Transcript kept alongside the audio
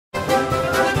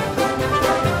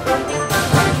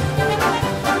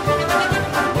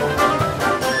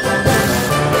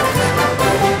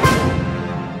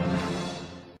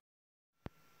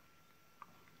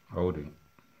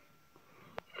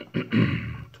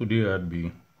Today I'd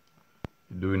be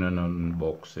doing an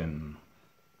unboxing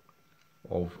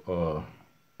of a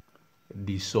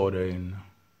desoldering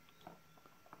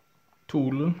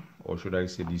tool, or should I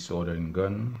say desoldering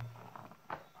gun.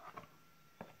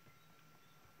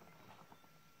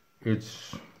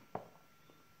 It's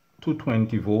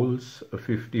 220 volts,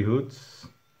 50 hertz,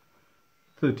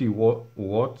 30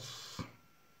 watts,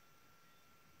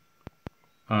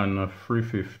 and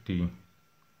 350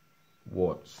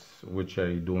 watts, which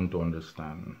I don't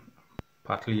understand.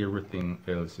 Partly everything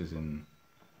else is in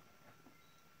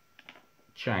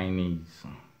Chinese,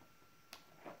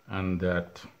 and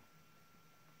that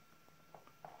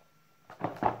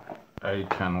I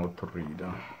cannot read.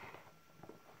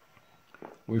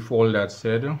 With all that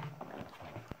said,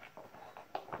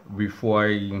 before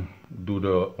I do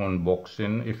the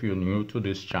unboxing, if you're new to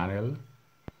this channel,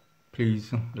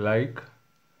 please like,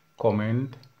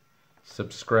 comment,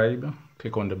 subscribe,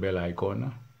 click on the bell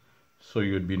icon so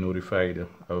you'd be notified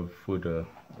of further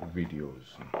videos.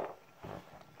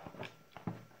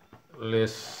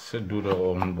 Let's do the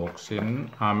unboxing.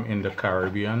 I'm in the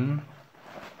Caribbean,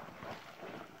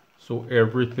 so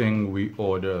everything we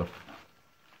order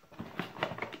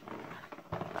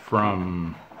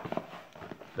from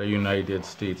the United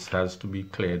States has to be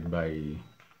cleared by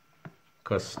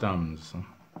customs,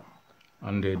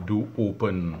 and they do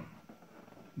open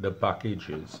the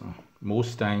packages.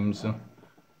 Most times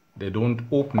they don't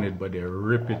open it, but they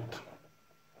rip it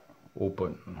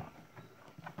open.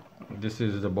 This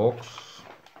is the box.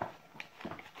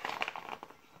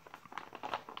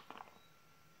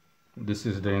 This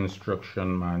is the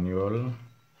instruction manual.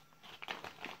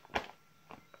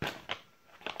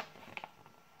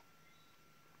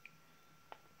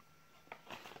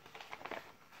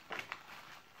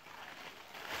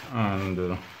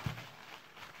 And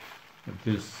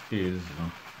this is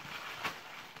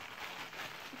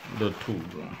the tool.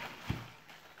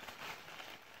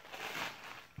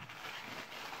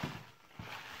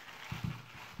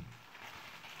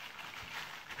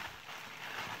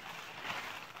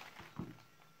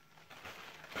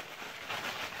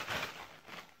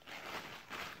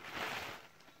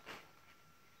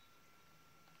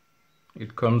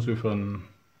 It comes with an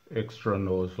extra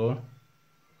nozzle.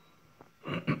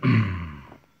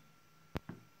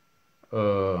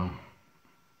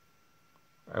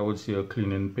 I would say a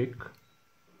cleaning pick,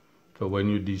 so when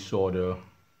you desolder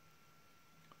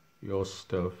your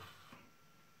stuff,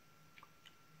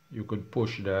 you could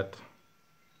push that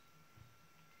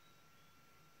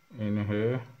in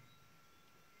here,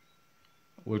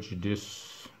 which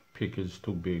this pick is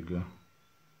too big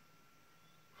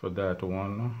for that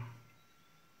one,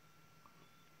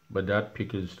 but that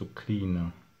pick is to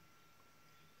clean,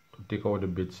 to take out the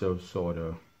bits of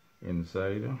solder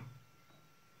inside.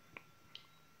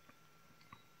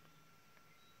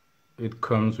 It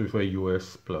comes with a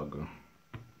US plug,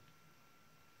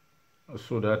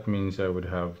 so that means I would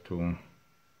have to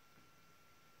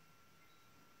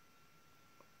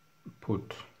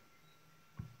put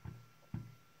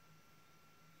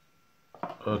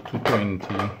a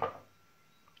 220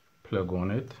 plug on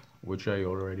it, which I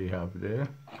already have there.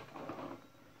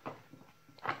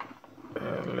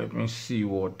 Let me see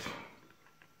what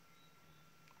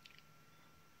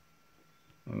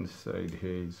inside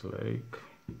here is like.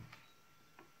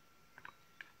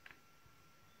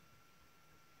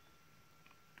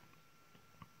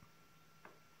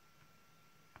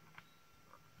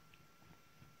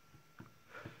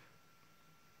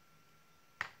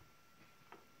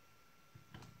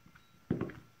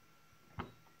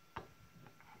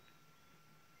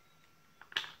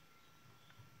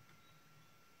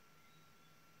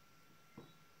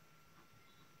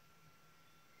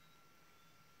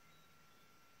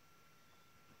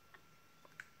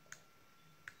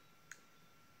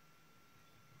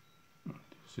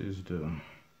 This is the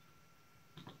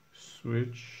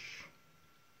switch.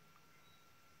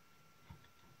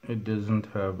 It doesn't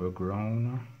have a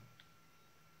ground.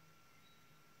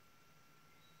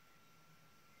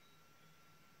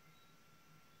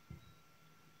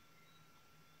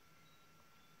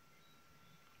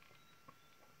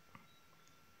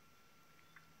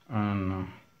 And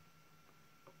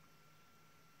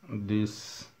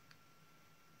this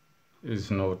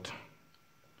is not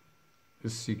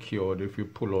secured. If you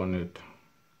pull on it,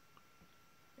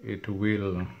 it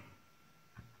will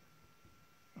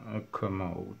come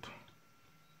out.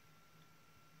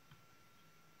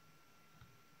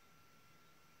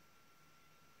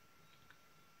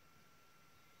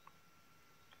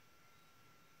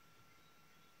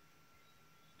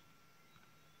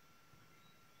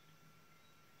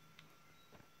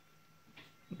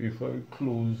 If I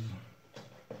close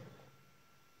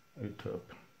it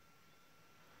up.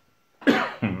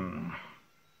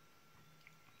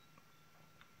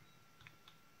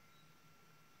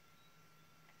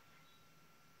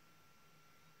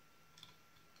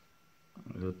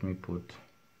 Let me put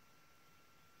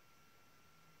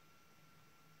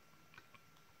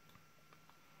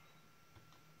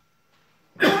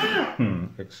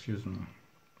excuse me.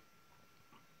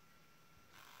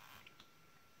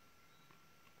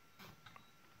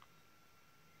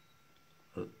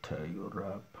 A tie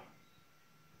wrap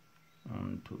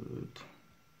onto it.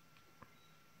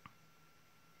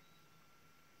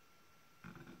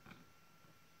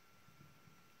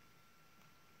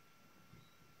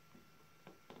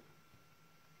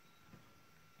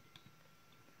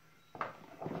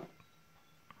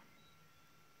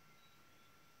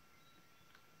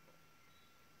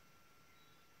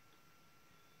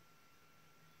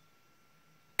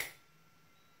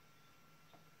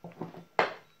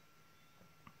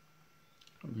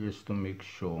 Just to make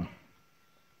sure.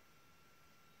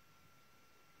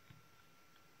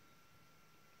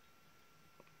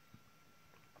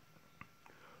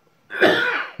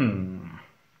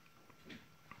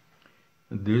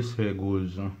 This here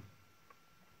goes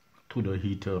to the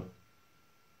heater.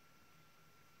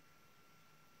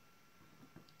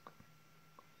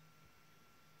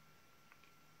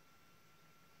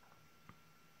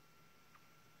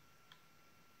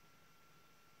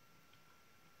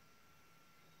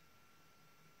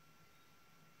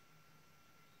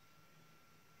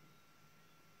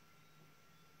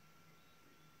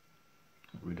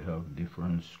 We'd have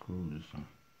different screws.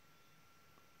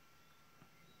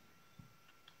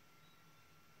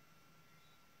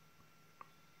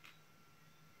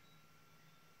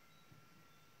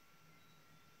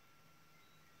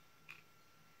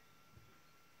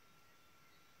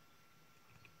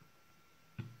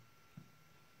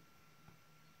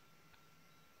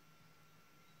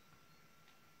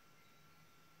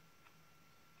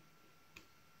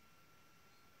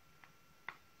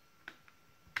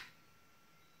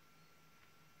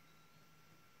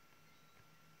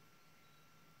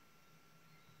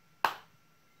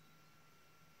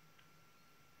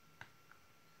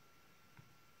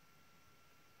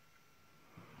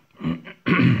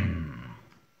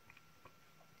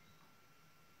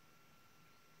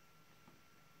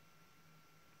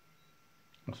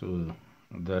 So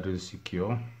that is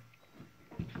secure.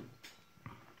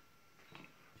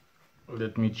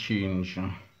 Let me change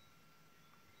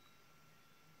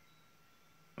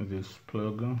this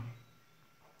plug.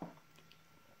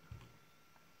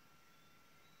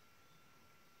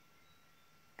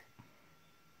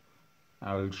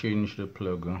 I'll change the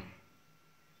plug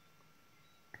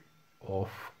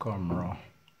off camera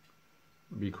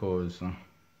because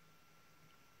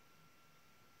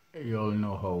you all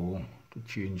know how to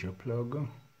change a plug.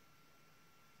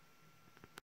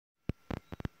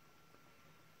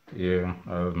 Yeah,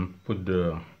 I'll put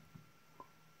the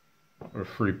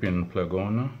 3-pin plug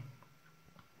on.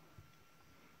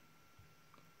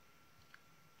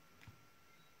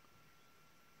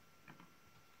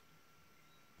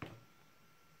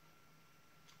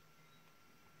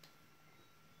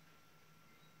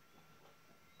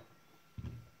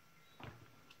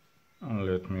 And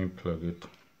let me plug it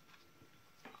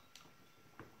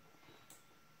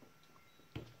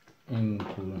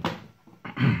into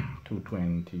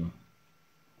 220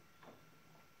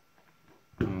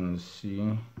 and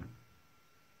see.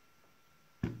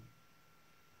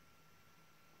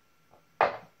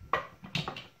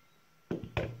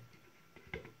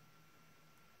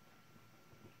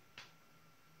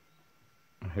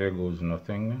 Here goes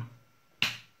nothing.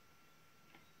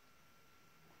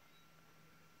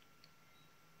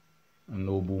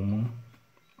 No boom.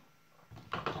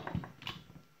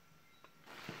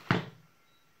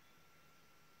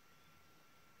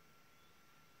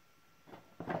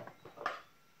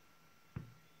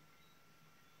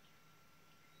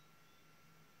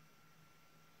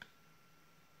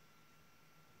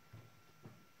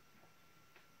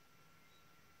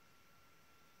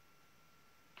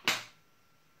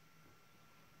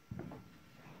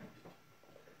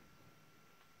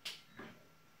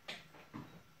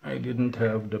 I didn't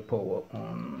have the power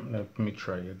on. Let me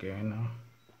try again.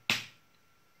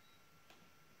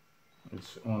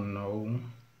 It's on now.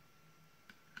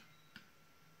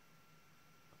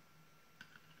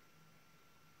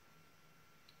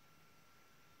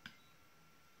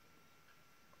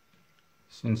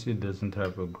 Since it doesn't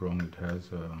have a ground, it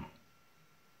has a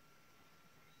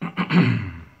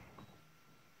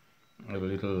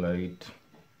little light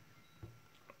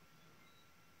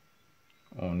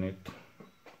on it.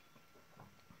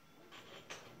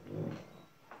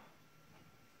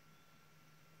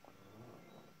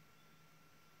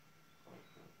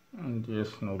 Yes,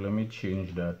 now let me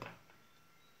change that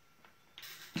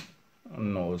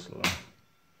nozzle.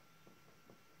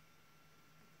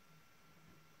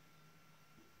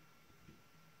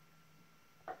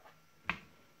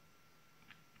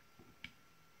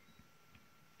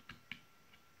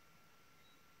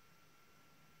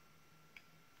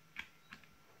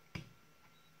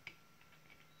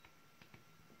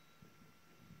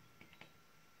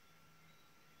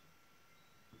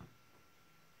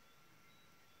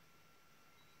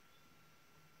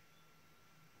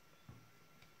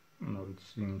 Now it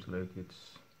seems like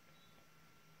it's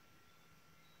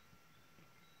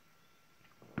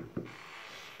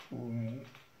full.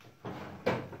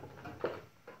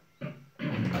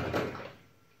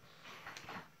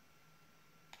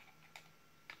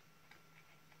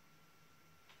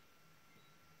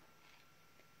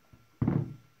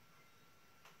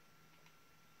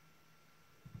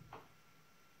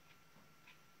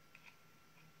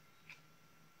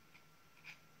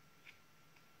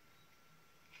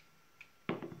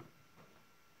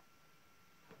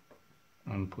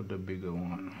 And put the bigger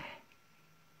one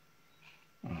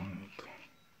on it.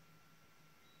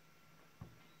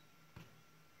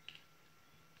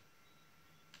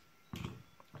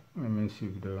 Let me see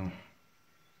if the,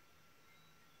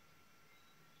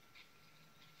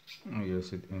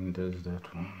 yes, it enters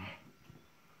that one.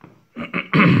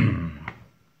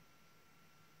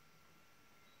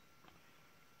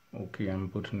 Okay, I'm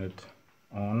putting it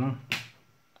on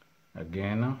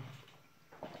again.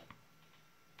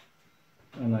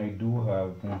 And I do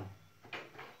have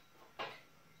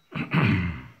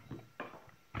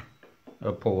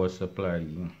a power supply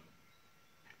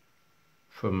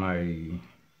for my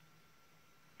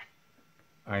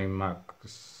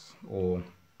iMax or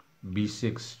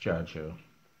B6 charger,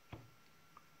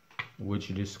 which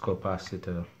this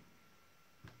capacitor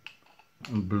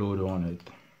blowed on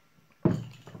it.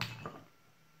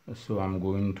 So I'm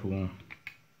going to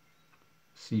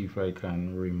see if I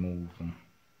can remove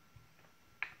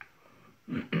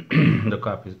the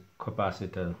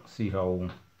capacitor, see how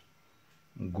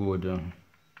good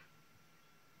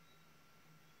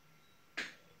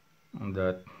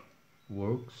that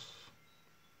works.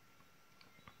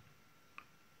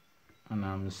 And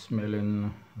I'm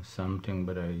smelling something,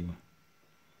 but I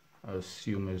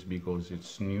assume it's because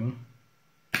it's new.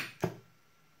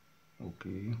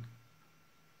 Okay.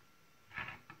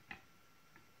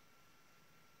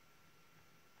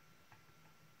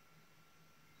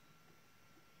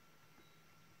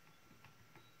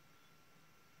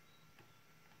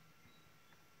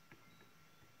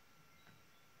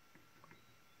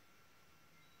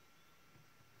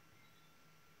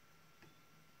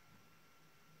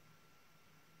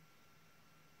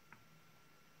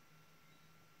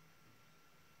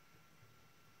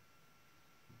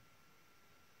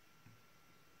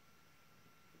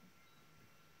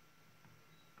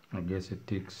 I guess it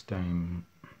takes time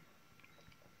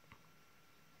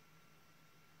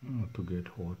to get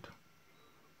hot.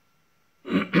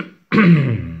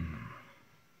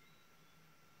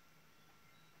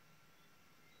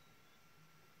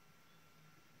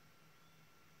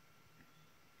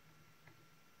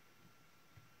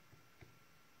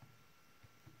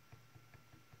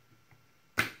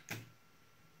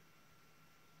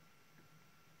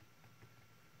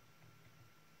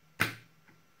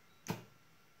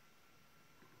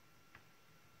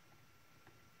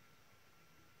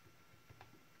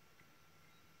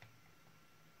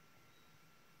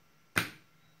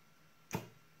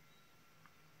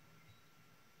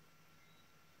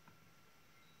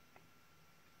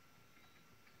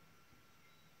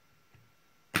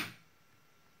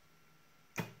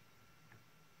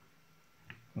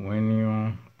 When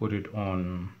you put it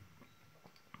on,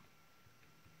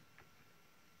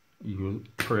 you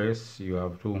press, you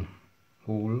have to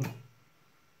hold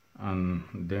and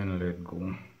then let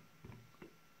go.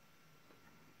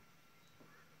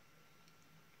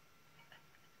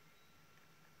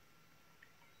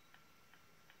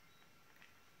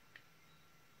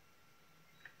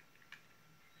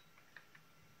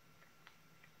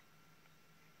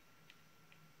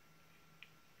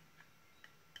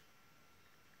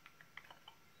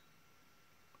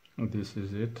 This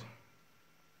is it,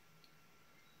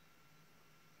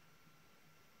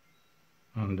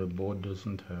 and the board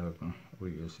doesn't have, oh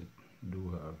yes, it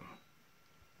do have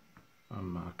a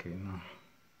marking,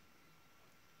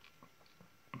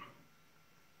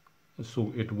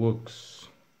 so it works.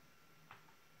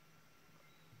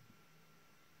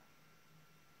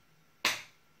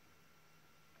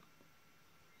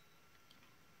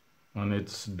 And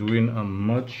it's doing a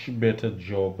much better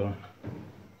job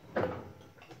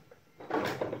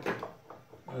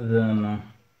then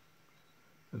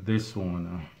this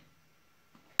one.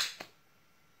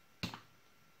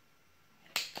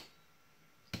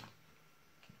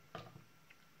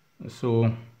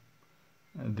 So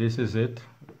this is it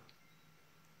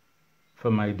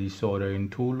for my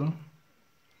desoldering tool.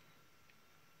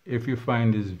 If you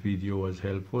find this video was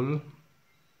helpful,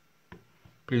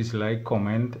 please like,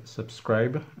 comment,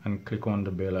 subscribe, and click on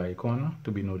the bell icon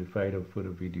to be notified of further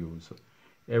videos.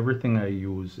 Everything I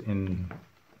use in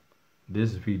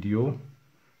this video,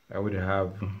 I would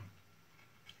have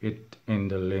it in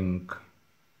the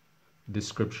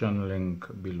description link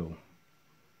below.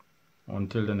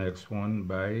 Until the next one,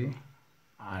 bye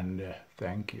and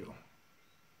thank you.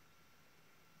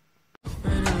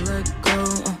 Ready to let go.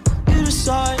 You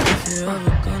decide if you're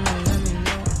ever gonna